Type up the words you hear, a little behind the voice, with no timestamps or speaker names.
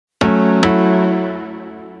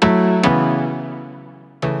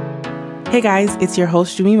Hey guys, it's your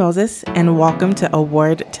host, Jumi Moses, and welcome to A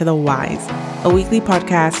Word to the Wise, a weekly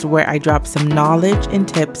podcast where I drop some knowledge and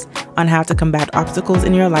tips on how to combat obstacles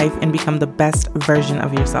in your life and become the best version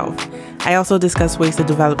of yourself. I also discuss ways to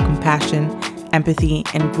develop compassion, empathy,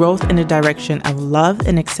 and growth in the direction of love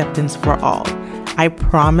and acceptance for all. I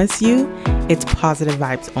promise you, it's positive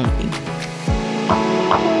vibes only.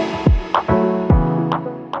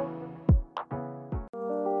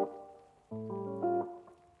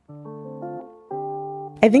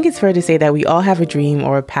 I think it's fair to say that we all have a dream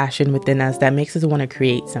or a passion within us that makes us want to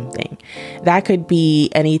create something. That could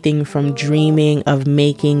be anything from dreaming of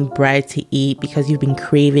making bread to eat because you've been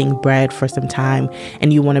craving bread for some time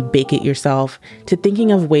and you want to bake it yourself, to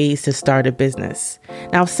thinking of ways to start a business.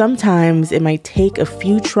 Now, sometimes it might take a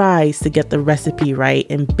few tries to get the recipe right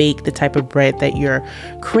and bake the type of bread that you're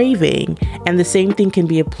craving. And the same thing can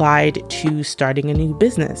be applied to starting a new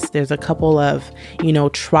business. There's a couple of,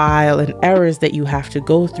 trial and errors that you have to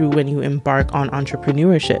go through when you embark on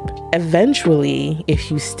entrepreneurship. Eventually,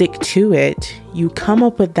 if you stick to it, you come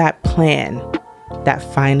up with that plan that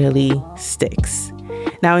finally sticks.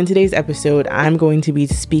 Now, in today's episode, I'm going to be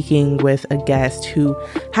speaking with a guest who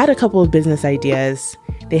had a couple of business ideas.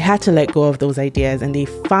 They had to let go of those ideas and they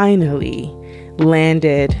finally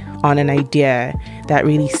landed on an idea that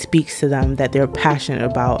really speaks to them, that they're passionate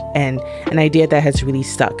about, and an idea that has really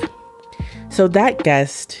stuck. So that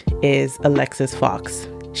guest is Alexis Fox.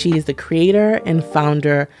 She is the creator and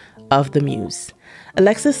founder of the Muse.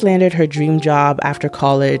 Alexis landed her dream job after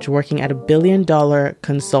college working at a billion-dollar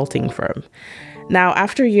consulting firm. Now,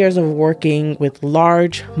 after years of working with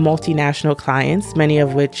large multinational clients, many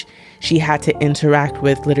of which she had to interact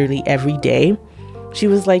with literally every day, she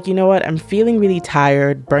was like, you know what, I'm feeling really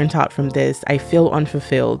tired, burnt out from this. I feel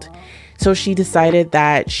unfulfilled. So she decided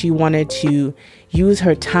that she wanted to use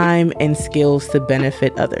her time and skills to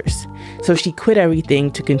benefit others. So she quit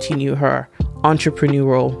everything to continue her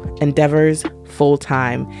entrepreneurial endeavors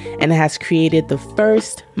full-time and has created the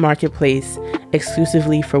first marketplace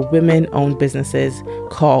exclusively for women-owned businesses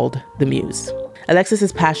called the Muse. Alexis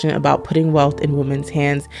is passionate about putting wealth in women's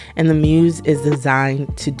hands, and the Muse is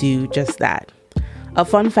designed to do just that. A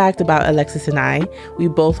fun fact about Alexis and I, we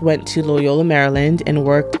both went to Loyola, Maryland and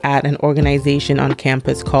worked at an organization on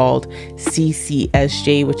campus called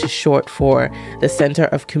CCSJ, which is short for the Center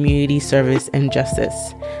of Community Service and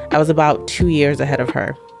Justice. I was about 2 years ahead of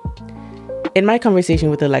her. In my conversation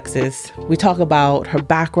with Alexis, we talk about her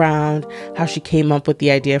background, how she came up with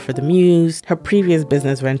the idea for the Muse, her previous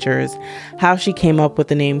business ventures, how she came up with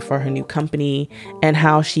the name for her new company, and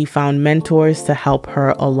how she found mentors to help her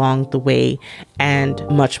along the way, and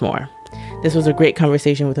much more. This was a great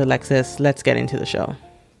conversation with Alexis. Let's get into the show.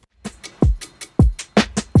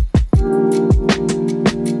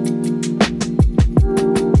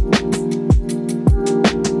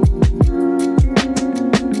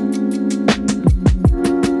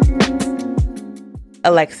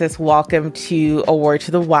 Alexis, welcome to A Word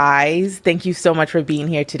to the Wise. Thank you so much for being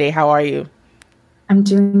here today. How are you? I'm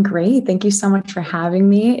doing great. Thank you so much for having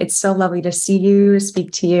me. It's so lovely to see you,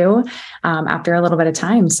 speak to you after a little bit of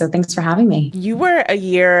time. So thanks for having me. You were a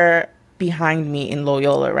year behind me in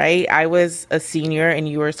Loyola, right? I was a senior and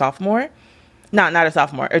you were a sophomore. Not a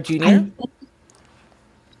sophomore, a junior.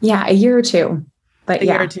 A year or two. But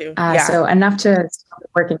year or two. So enough to start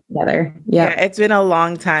working together. Yeah, it's been a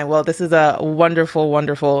long time. Well, this is a wonderful,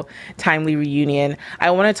 wonderful, timely reunion.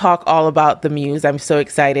 I want to talk all about the Muse. I'm so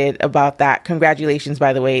excited about that. Congratulations,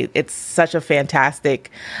 by the way. It's such a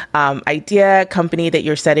fantastic idea, company that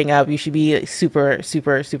you're setting up. You should be super,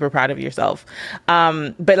 super, super proud of yourself.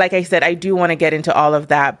 But like I said, I do want to get into all of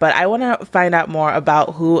that. But I want to find out more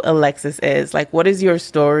about who Alexis is. Like, what is your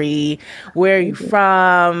story? Where are you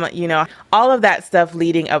from? All of that stuff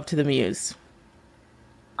leading up to the Muse.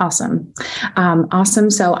 Awesome.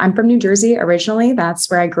 So I'm from New Jersey originally. That's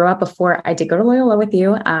where I grew up before I did go to Loyola with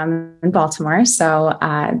you in Baltimore. So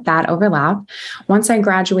that overlap. Once I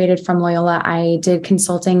graduated from Loyola, I did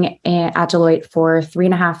consulting at Deloitte for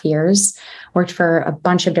 3.5 years, worked for a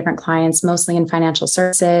bunch of different clients, mostly in financial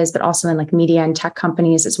services, but also in like media and tech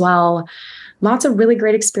companies as well. Lots of really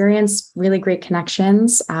great experience, really great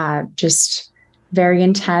connections, just very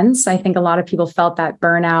intense. I think a lot of people felt that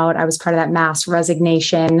burnout. I was part of that mass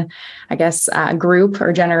resignation, I guess, group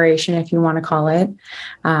or generation, if you want to call it.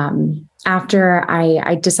 After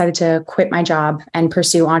I decided to quit my job and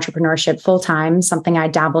pursue entrepreneurship full time, something I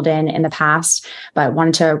dabbled in the past, but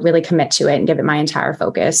wanted to really commit to it and give it my entire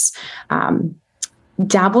focus.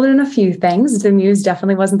 dabbled in a few things. The Muse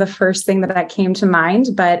definitely wasn't the first thing that came to mind,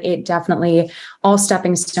 but it definitely all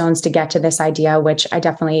stepping stones to get to this idea, which I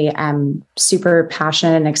definitely am super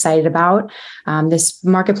passionate and excited about. This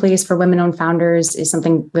marketplace for women-owned founders is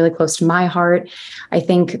something really close to my heart. I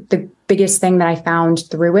think the biggest thing that I found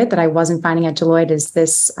through it that I wasn't finding at Deloitte is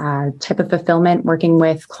this type of fulfillment, working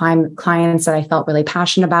with clients that I felt really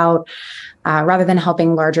passionate about. Rather than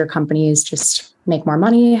helping larger companies just make more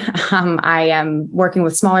money, I am working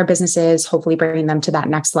with smaller businesses, hopefully bringing them to that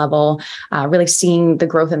next level, really seeing the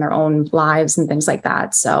growth in their own lives and things like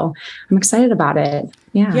that. So I'm excited about it.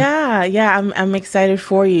 Yeah. I'm excited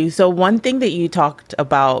for you. So one thing that you talked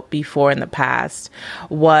about before in the past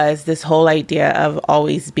was this whole idea of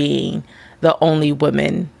always being the only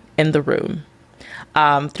woman in the room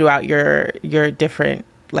throughout your different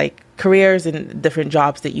careers and different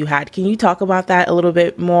jobs that you had. Can you talk about that a little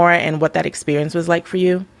bit more and what that experience was like for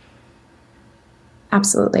you?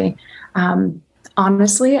 Absolutely.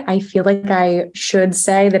 Honestly, I feel like I should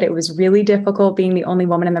say that it was really difficult being the only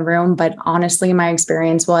woman in the room, but honestly, my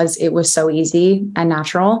experience was it was so easy and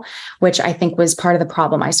natural, which I think was part of the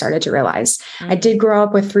problem I started to realize. I did grow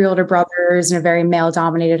up with 3 older brothers in a very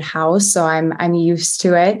male-dominated house, so I'm used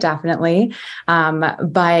to it, definitely.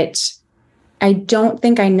 But I don't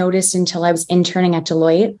think I noticed until I was interning at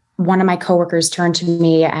Deloitte. One of my coworkers turned to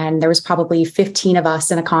me, and there was probably 15 of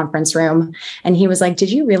us in a conference room. And he was like,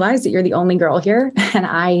 "Did you realize that you're the only girl here?" And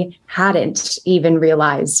I hadn't even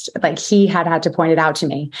realized, he had to point it out to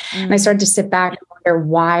me. And I started to sit back and wonder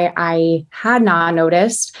why I had not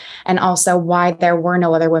noticed, and also why there were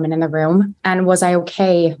no other women in the room. And was I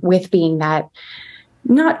okay with being that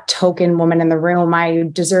not token woman in the room? I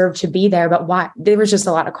deserved to be there, but why? There was just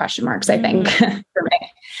a lot of question marks, I think, for me.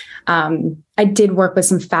 I did work with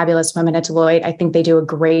some fabulous women at Deloitte. I think they do a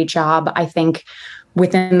great job. I think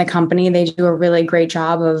within the company, they do a really great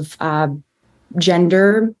job of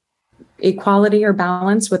gender equality or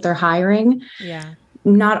balance with their hiring. Yeah.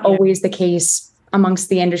 Not always the case amongst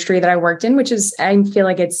the industry that I worked in, which is, I feel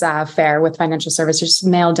like it's fair with financial services,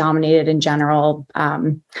 male dominated in general.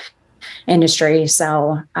 Industry.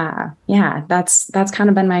 So that's kind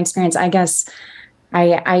of been my experience. I guess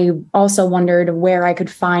I also wondered where I could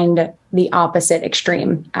find the opposite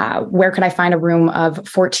extreme. Where could I find a room of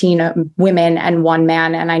 14 women and 1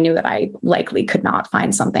 man? And I knew that I likely could not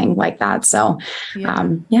find something like that. So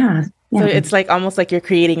So it's almost like you're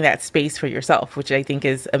creating that space for yourself, which I think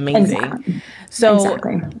is amazing. Exactly. So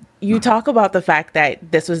exactly. You talk about the fact that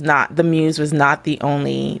the Muse was not the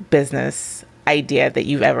only business idea that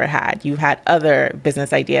you've ever had. You've had other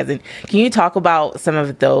business ideas. And can you talk about some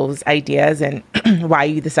of those ideas and why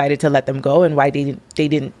you decided to let them go and why they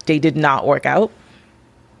did not work out?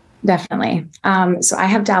 Definitely. So I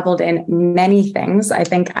have dabbled in many things. I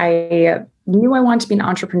think I knew I wanted to be an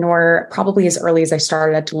entrepreneur probably as early as I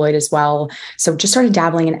started at Deloitte as well. So just started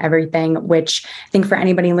dabbling in everything, which I think for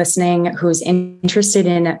anybody listening who's interested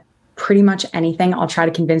in pretty much anything, I'll try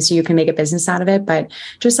to convince you can make a business out of it, but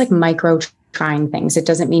just micro trying things. It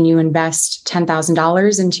doesn't mean you invest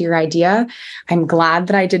 $10,000 into your idea. I'm glad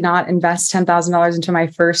that I did not invest $10,000 into my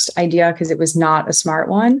first idea because it was not a smart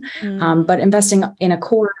one. But investing in a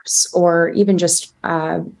course or even just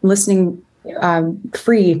listening,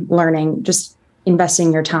 free learning, just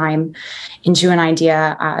investing your time into an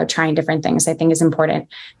idea, trying different things, I think is important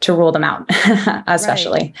to rule them out,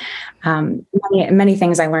 especially. Right. Many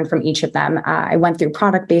things I learned from each of them. I went through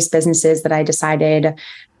product-based businesses that I decided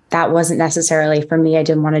that wasn't necessarily for me. I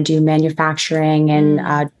didn't want to do manufacturing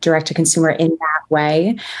and direct to consumer in that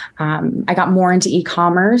way. I got more into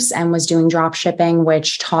e-commerce and was doing drop shipping,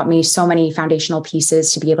 which taught me so many foundational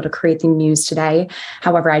pieces to be able to create the Muse today.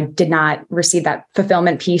 However, I did not receive that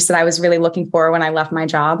fulfillment piece that I was really looking for when I left my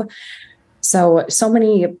job. So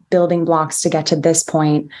many building blocks to get to this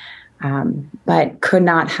point, but could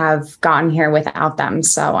not have gotten here without them.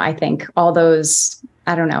 So I think all those,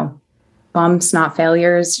 I don't know, bumps, not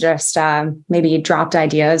failures, just maybe dropped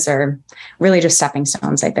ideas or really just stepping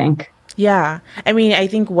stones, I think. Yeah. I mean, I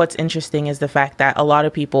think what's interesting is the fact that a lot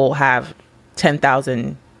of people have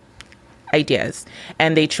 10,000 ideas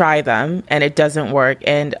and they try them and it doesn't work.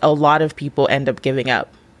 And a lot of people end up giving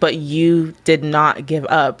up, but you did not give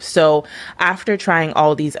up. So after trying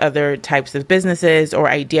all these other types of businesses or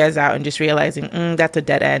ideas out and just realizing that's a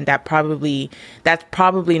dead end, that's probably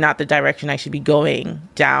not the direction I should be going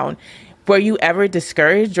down. Were you ever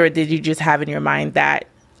discouraged, or did you just have in your mind that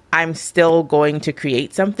I'm still going to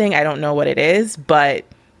create something? I don't know what it is, but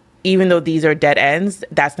even though these are dead ends,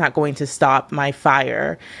 that's not going to stop my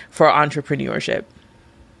fire for entrepreneurship.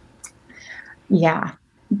 Yeah,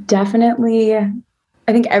 definitely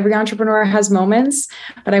I think every entrepreneur has moments,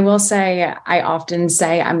 but I will say, I often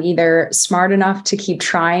say I'm either smart enough to keep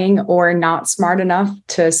trying or not smart enough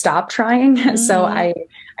to stop trying. So I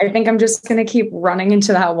think I'm just going to keep running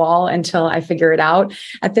into that wall until I figure it out.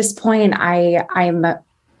 At this point, I'm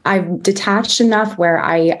detached enough where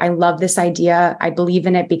I love this idea. I believe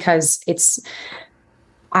in it because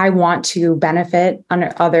I want to benefit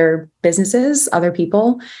other businesses, other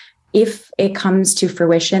people. If it comes to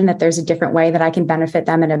fruition that there's a different way that I can benefit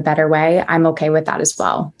them in a better way, I'm okay with that as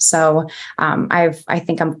well. So I've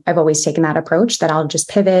always taken that approach that I'll just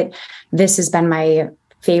pivot. This has been my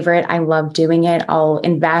favorite. I love doing it. I'll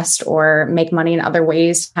invest or make money in other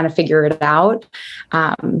ways to kind of figure it out.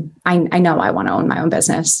 I know I want to own my own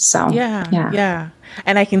business. So yeah.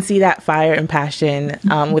 And I can see that fire and passion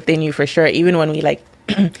within you for sure. Even when we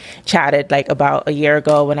chatted about a year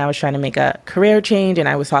ago when I was trying to make a career change, and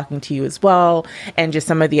I was talking to you as well, and just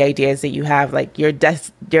some of the ideas that you have, you're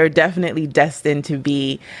definitely destined to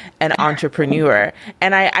be an entrepreneur.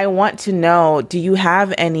 And I want to know, do you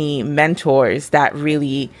have any mentors that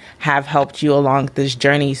really have helped you along this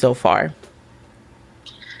journey so far?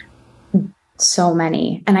 So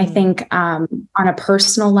many. And I think on a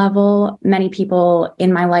personal level, many people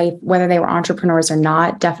in my life, whether they were entrepreneurs or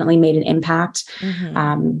not, definitely made an impact.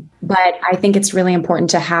 But I think it's really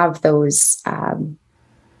important to have those.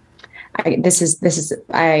 This is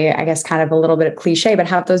I guess kind of a little bit of cliche, but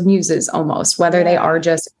have those muses almost, whether they are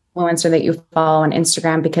just influencer that you follow on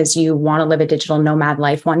Instagram because you want to live a digital nomad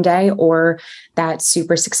life one day, or that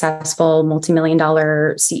super successful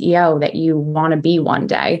multi-million-dollar CEO that you want to be one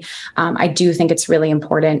day. I do think it's really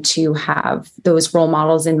important to have those role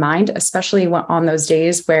models in mind, especially on those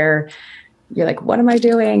days where you're like, what am I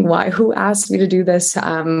doing? Why? Who asked me to do this?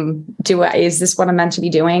 Is this what I'm meant to be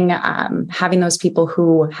doing? Having those people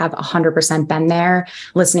who have 100% been there,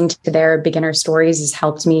 listening to their beginner stories has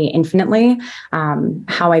helped me infinitely.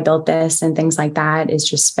 How I built this and things like that is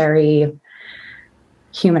just very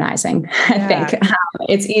humanizing. I think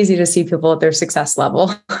it's easy to see people at their success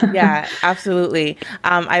level. Yeah, absolutely.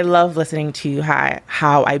 I love listening to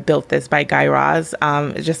How I Built This by Guy Raz.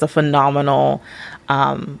 It's just a phenomenal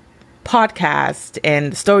podcast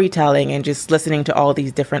and storytelling, and just listening to all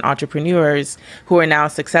these different entrepreneurs who are now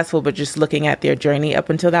successful, but just looking at their journey up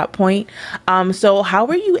until that point. So how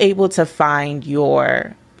were you able to find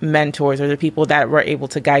your mentors or the people that were able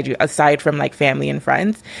to guide you, aside from family and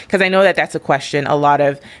friends? Because I know that that's a question a lot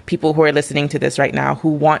of people who are listening to this right now who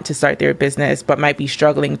want to start their business but might be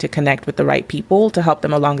struggling to connect with the right people to help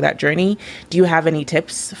them along that journey. Do you have any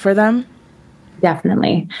tips for them?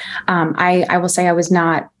 Definitely. I will say I was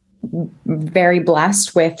not very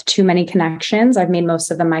blessed with too many connections. I've made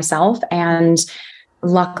most of them myself. And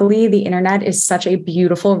luckily, the internet is such a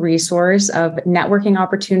beautiful resource of networking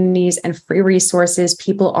opportunities and free resources.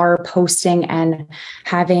 People are posting and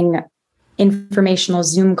having informational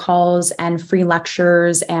Zoom calls and free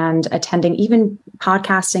lectures and attending even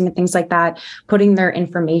podcasting and things like that, putting their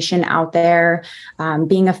information out there,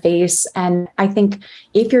 being a face. And I think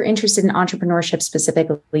if you're interested in entrepreneurship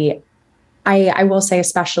specifically, I will say,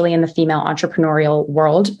 especially in the female entrepreneurial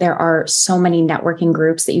world, there are so many networking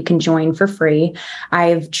groups that you can join for free.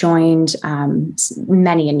 I've joined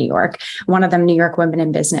many in New York. One of them, New York Women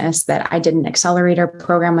in Business, that I did an accelerator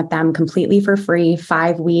program with them completely for free,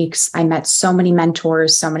 5 weeks. I met so many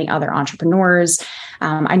mentors, so many other entrepreneurs.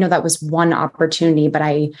 I know that was one opportunity, but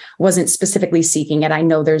I wasn't specifically seeking it. I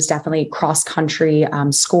know there's definitely cross-country.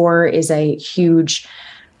 SCORE is a huge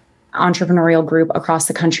entrepreneurial group across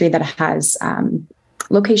the country that has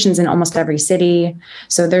locations in almost every city.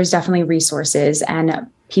 So there's definitely resources, and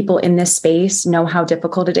people in this space know how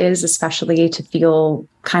difficult it is, especially to feel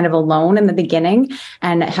kind of alone in the beginning,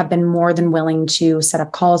 and have been more than willing to set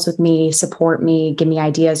up calls with me, support me, give me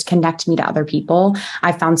ideas, connect me to other people.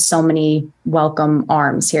 I found so many welcome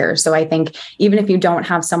arms here. So I think even if you don't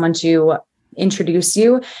have someone to introduce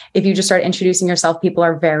you, if you just start introducing yourself, people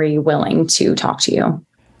are very willing to talk to you.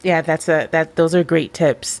 Yeah, those are great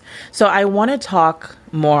tips. So I want to talk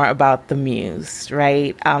more about the Muse,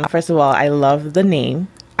 right? First of all, I love the name.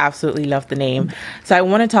 Absolutely love the name. So I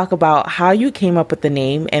want to talk about how you came up with the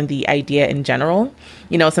name and the idea in general.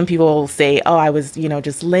 Some people say, oh, I was,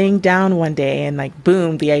 just laying down one day and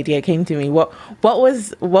boom, the idea came to me. What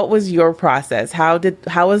was your process? How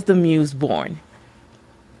was the Muse born?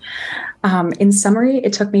 In summary,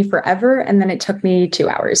 it took me forever, and then it took me 2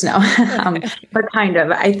 hours. No, but kind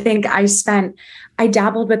of. I think I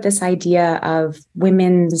dabbled with this idea of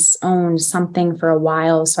women's own something for a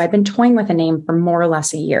while. So I'd been toying with a name for more or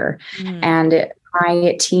less a year. And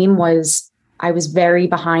my team was I was very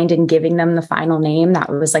behind in giving them the final name. That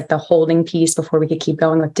was like the holding piece before we could keep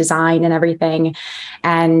going with design and everything.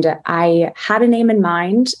 And I had a name in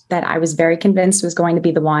mind that I was very convinced was going to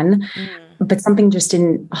be the one, but something just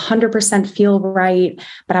didn't 100% feel right.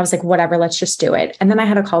 But I was like, whatever, let's just do it. And then I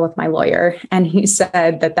had a call with my lawyer, and he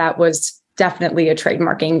said that that was definitely a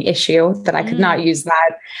trademarking issue, that I could not use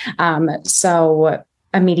that. So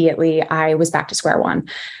immediately I was back to square one,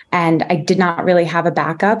 and I did not really have a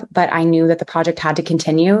backup, but I knew that the project had to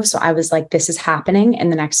continue. So I was like, this is happening in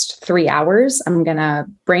the next 3 hours. I'm going to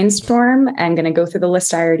brainstorm. I'm going to go through the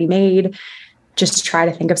list I already made, just try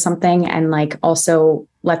to think of something, and like also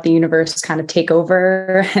let the universe kind of take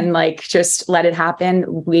over and like just let it happen.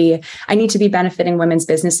 I need to be benefiting women's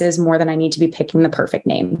businesses more than I need to be picking the perfect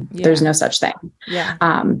name. Yeah. There's no such thing. Yeah.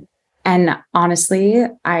 And honestly,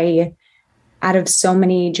 out of so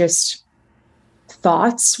many just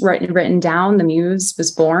thoughts written down, the Muse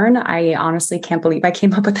was born. I honestly can't believe I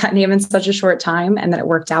came up with that name in such a short time and that it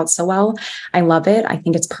worked out so well. I love it. I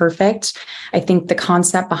think it's perfect. I think the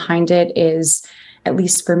concept behind it is, at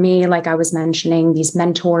least for me, like I was mentioning, these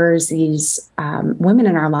mentors, these women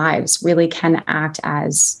in our lives really can act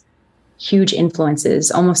as huge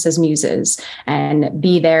influences, almost as muses, and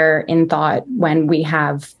be there in thought when we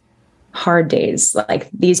have hard days. Like,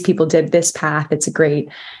 these people did this path. It's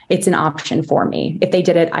an option for me. If they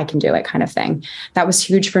did it, I can do it, kind of thing. That was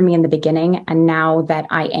huge for me in the beginning. And now that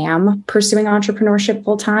I am pursuing entrepreneurship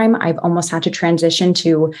full time, I've almost had to transition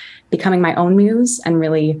to becoming my own muse and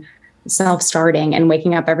really self-starting and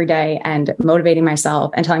waking up every day and motivating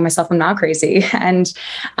myself and telling myself I'm not crazy. And,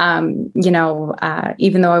 even though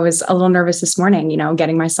I was a little nervous this morning,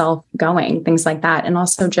 getting myself going, things like that. And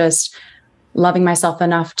also just loving myself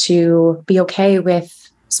enough to be okay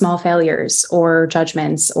with small failures or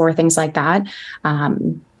judgments or things like that.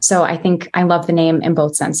 So I think I love the name in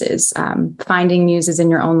both senses, finding muses in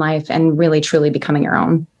your own life and really truly becoming your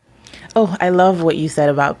own. Oh, I love what you said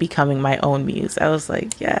about becoming my own muse. I was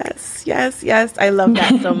like, yes. I love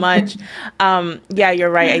that so much. Yeah,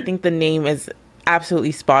 you're right. I think the name is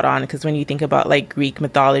absolutely spot on, because when you think about like Greek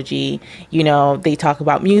mythology, they talk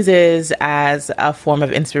about muses as a form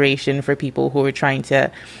of inspiration for people who are trying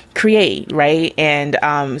to create, right? And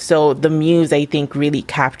so the muse, I think, really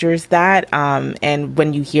captures that. And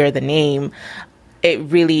when you hear the name, it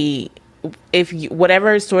really,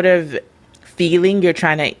 whatever sort of feeling you're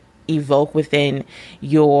trying to evoke within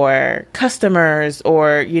your customers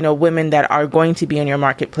or women that are going to be in your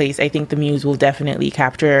marketplace, I think the muse will definitely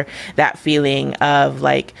capture that feeling of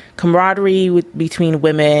like camaraderie between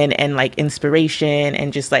women and like inspiration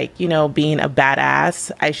and just like being a badass,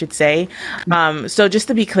 I should say. So just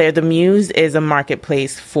to be clear, the muse is a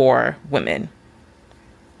marketplace for women.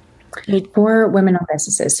 For women-owned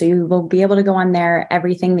businesses. So you will be able to go on there.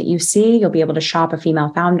 Everything that you see, you'll be able to shop a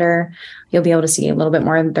female founder. You'll be able to see a little bit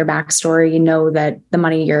more of their backstory. You know that the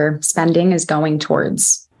money you're spending is going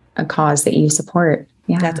towards a cause that you support.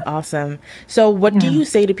 Yeah. That's awesome. So what do you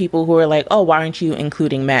say to people who are like, oh, why aren't you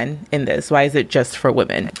including men in this? Why is it just for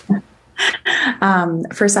women?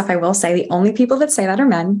 First off, I will say the only people that say that are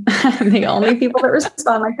men. The only people that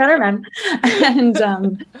respond like that are men.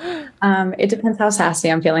 And it depends how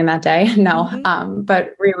sassy I'm feeling that day. No,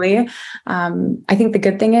 but really, I think the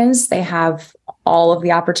good thing is they have all of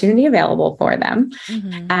the opportunity available for them.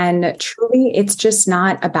 And truly, it's just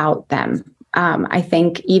not about them. I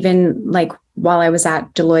think even like while I was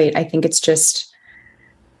at Deloitte, I think it's just,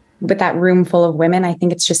 with that room full of women, I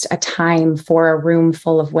think it's just a time for a room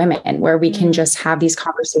full of women where we can just have these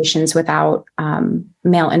conversations without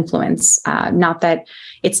male influence. Not that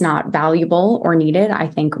it's not valuable or needed. I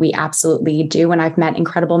think we absolutely do. And I've met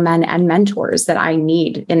incredible men and mentors that I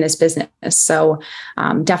need in this business. So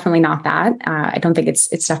definitely not that. I don't think it's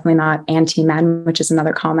definitely not anti-men, which is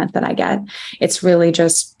another comment that I get. It's really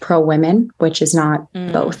just pro-women, which is not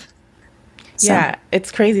both. So. Yeah,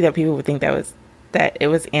 it's crazy that people would think that it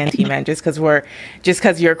was anti-men. Just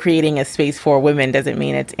because you're creating a space for women doesn't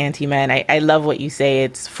mean it's anti-men. I love what you say.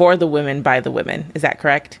 It's for the women by the women. Is that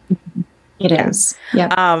correct? It is.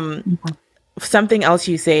 Yeah. Something else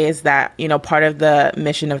you say is that, part of the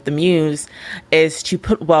mission of the Muse is to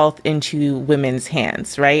put wealth into women's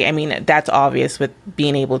hands, right? I mean, that's obvious with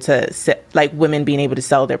being able to, women being able to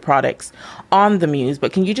sell their products on the Muse.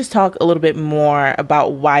 But can you just talk a little bit more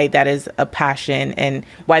about why that is a passion and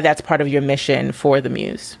why that's part of your mission for the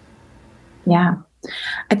Muse? Yeah.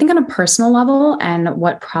 I think on a personal level, and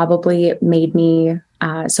what probably made me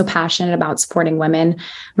so passionate about supporting women,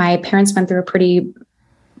 my parents went through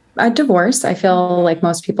a divorce. I feel like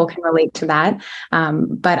most people can relate to that.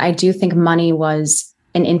 But I do think money was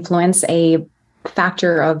an influence, a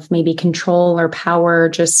factor of maybe control or power,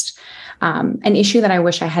 just an issue that I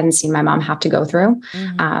wish I hadn't seen my mom have to go through.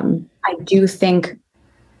 I do think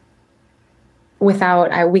we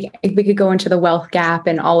could go into the wealth gap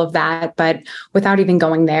and all of that, but without even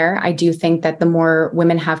going there, I do think that the more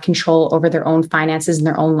women have control over their own finances in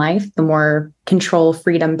their own life, the more control,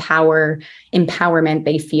 freedom, power, empowerment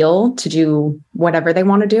they feel to do whatever they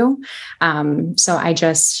want to do. So I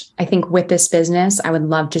think with this business, I would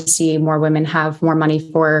love to see more women have more money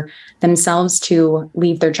for themselves to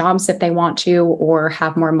leave their jobs if they want to, or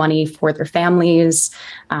have more money for their families,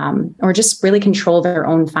 or just really control their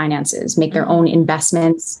own finances, make their own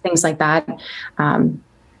investments, things like that.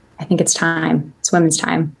 I think it's time. It's women's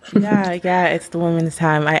time. Yeah, it's the women's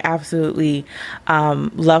time. I absolutely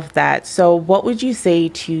love that. So what would you say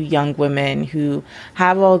to young women who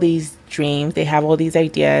have all these dreams, they have all these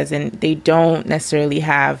ideas, and they don't necessarily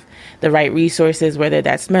have the right resources, whether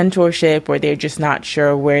that's mentorship or they're just not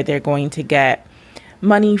sure where they're going to get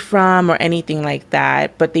money from or anything like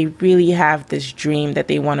that, but they really have this dream that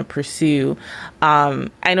they want to pursue?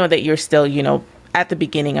 I know that you're still, at the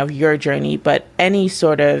beginning of your journey, but any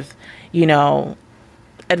sort of,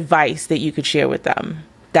 advice that you could share with them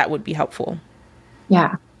that would be helpful.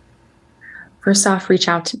 Yeah. First off, reach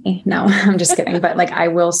out to me. No, I'm just kidding. But I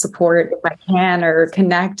will support if I can, or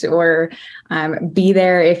connect, or be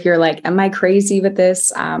there if you're like, am I crazy with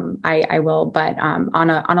this? I will. But on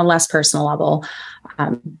a less personal level,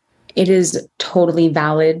 it is totally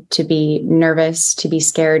valid to be nervous, to be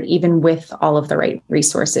scared, even with all of the right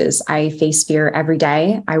resources. I face fear every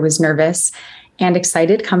day. I was nervous and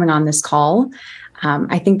excited coming on this call.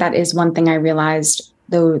 I think that is one thing I realized,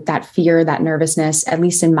 though, that fear, that nervousness, at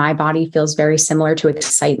least in my body, feels very similar to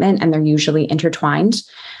excitement, and they're usually intertwined.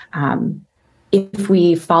 If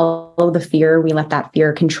we follow the fear, we let that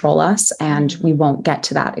fear control us, and we won't get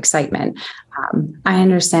to that excitement. I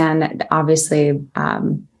understand that obviously,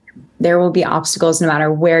 there will be obstacles no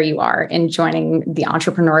matter where you are in joining the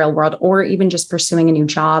entrepreneurial world, or even just pursuing a new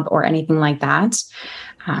job or anything like that.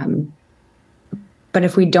 But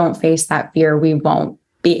if we don't face that fear, we won't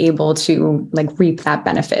be able to reap that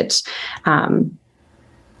benefit. I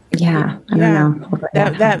don't know.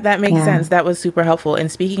 That makes sense. That was super helpful. And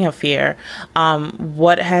speaking of fear,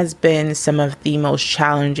 what has been some of the most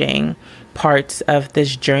challenging parts of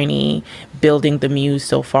this journey building the Muse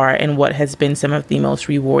so far, and what has been some of the most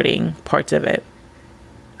rewarding parts of it?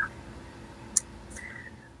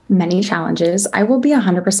 Many challenges. I will be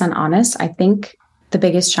 100% honest. I think the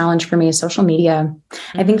biggest challenge for me is social media.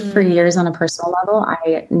 I think for years on a personal level,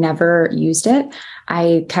 I never used it.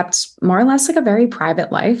 I kept more or less a very private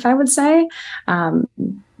life, I would say.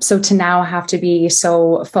 So to now have to be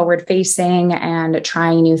so forward facing and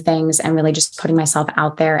trying new things and really just putting myself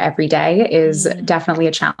out there every day is definitely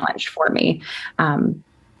a challenge for me.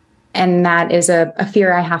 And that is a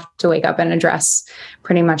fear I have to wake up and address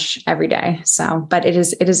pretty much every day. So, but it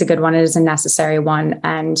is a good one. It is a necessary one.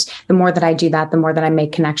 And the more that I do that, the more that I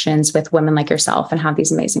make connections with women like yourself and have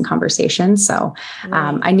these amazing conversations. So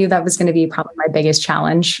I knew that was going to be probably my biggest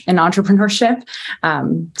challenge in entrepreneurship.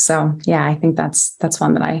 So yeah, I think that's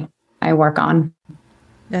one that I work on.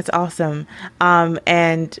 That's awesome.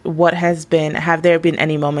 And have there been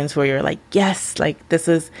any moments where you're like, yes, this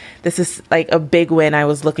is a big win I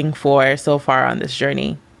was looking for so far on this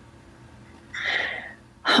journey?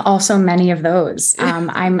 Also, many of those.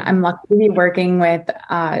 I'm lucky to be working with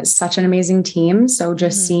such an amazing team. So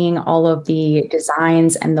just seeing all of the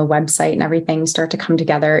designs and the website and everything start to come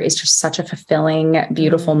together is just such a fulfilling,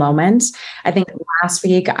 beautiful moment. I think last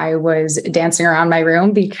week I was dancing around my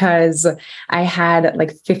room because I had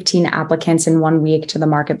 15 applicants in 1 week to the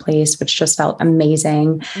marketplace, which just felt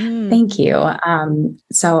amazing. Thank you.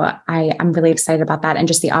 So I'm really excited about that, and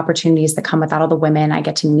just the opportunities that come with that, all the women I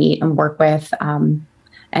get to meet and work with.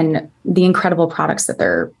 And the incredible products that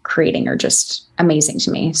they're creating are just amazing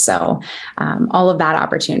to me. So all of that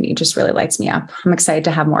opportunity just really lights me up. I'm excited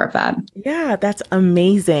to have more of that. Yeah, that's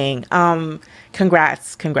amazing.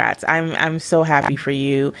 Congrats. I'm so happy for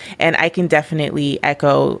you. And I can definitely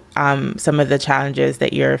echo some of the challenges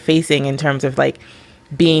that you're facing in terms of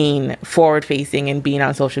being forward facing and being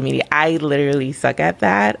on social media. I literally suck at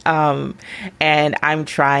that. And I'm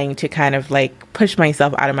trying to kind of push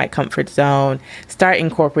myself out of my comfort zone, start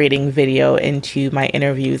incorporating video into my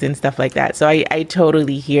interviews and stuff like that. So I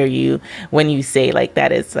totally hear you when you say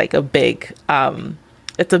that is a big,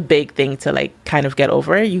 it's a big thing to kind of get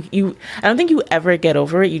over. I don't think you ever get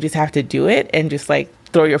over it. You just have to do it and just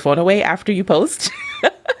throw your phone away after you post.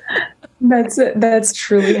 That's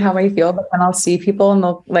truly how I feel. But then I'll see people and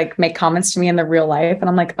they'll like make comments to me in the real life. And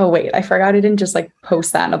I'm like, oh wait, I forgot I didn't just like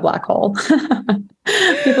post that in a black hole.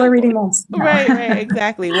 People are reading those. Right,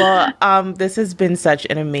 exactly. Well, this has been such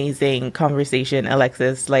an amazing conversation,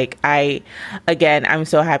 Alexis. Like I'm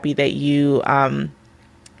so happy that you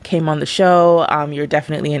came on the show. You're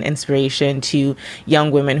definitely an inspiration to young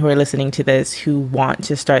women who are listening to this, who want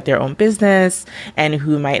to start their own business and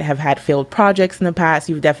who might have had failed projects in the past.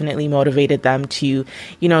 You've definitely motivated them to,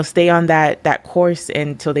 stay on that course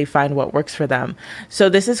until they find what works for them. So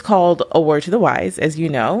this is called A Word to the Wise, as you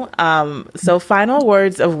know. So final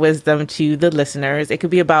words of wisdom to the listeners. It could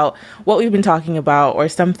be about what we've been talking about or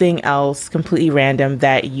something else completely random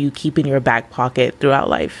that you keep in your back pocket throughout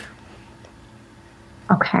life.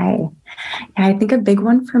 Okay. I think a big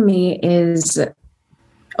one for me is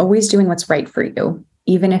always doing what's right for you,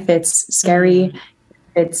 even if it's scary, if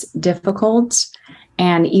it's difficult,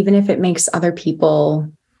 and even if it makes other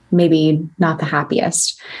people maybe not the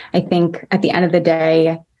happiest. I think at the end of the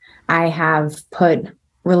day, I have put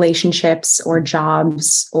relationships or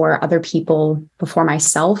jobs or other people before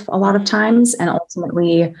myself a lot of times. And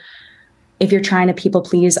ultimately, if you're trying to people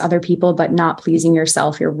please other people, but not pleasing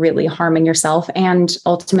yourself, you're really harming yourself and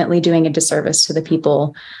ultimately doing a disservice to the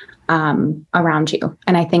people around you.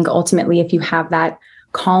 And I think ultimately, if you have that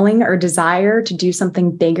calling or desire to do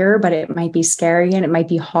something bigger, but it might be scary and it might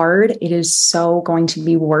be hard, it is so going to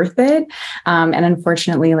be worth it. And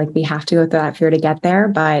unfortunately, like we have to go through that fear to get there.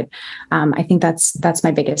 But I think that's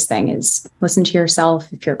my biggest thing is listen to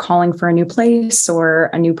yourself. If you're calling for a new place or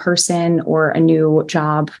a new person or a new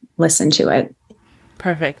job, listen to it.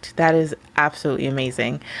 Perfect. That is absolutely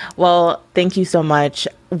amazing. Well, thank you so much.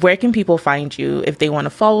 Where can people find you if they want to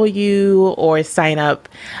follow you or sign up,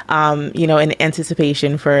 in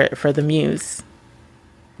anticipation for the Muse?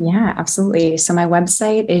 Yeah, absolutely. So my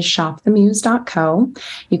website is shopthemuse.co.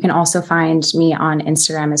 You can also find me on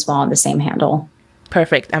Instagram as well on the same handle.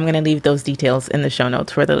 Perfect. I'm going to leave those details in the show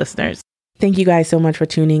notes for the listeners. Thank you guys so much for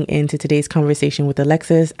tuning in to today's conversation with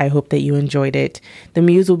Alexis. I hope that you enjoyed it. The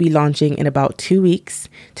Muse will be launching in about 2 weeks.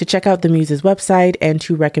 To check out the Muse's website and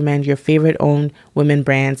to recommend your favorite owned women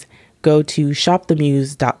brands, go to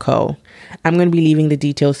shopthemuse.co. I'm going to be leaving the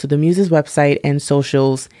details to the Muse's website and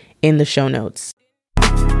socials in the show notes.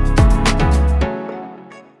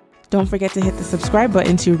 Don't forget to hit the subscribe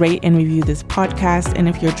button to rate and review this podcast. And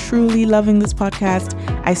if you're truly loving this podcast,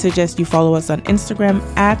 I suggest you follow us on Instagram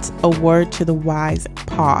at A Word to the Wise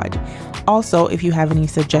Pod. Also, if you have any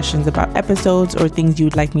suggestions about episodes or things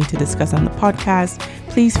you'd like me to discuss on the podcast,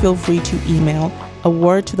 please feel free to email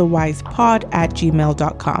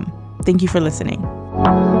awordtothewisepod@gmail.com. Thank you for listening.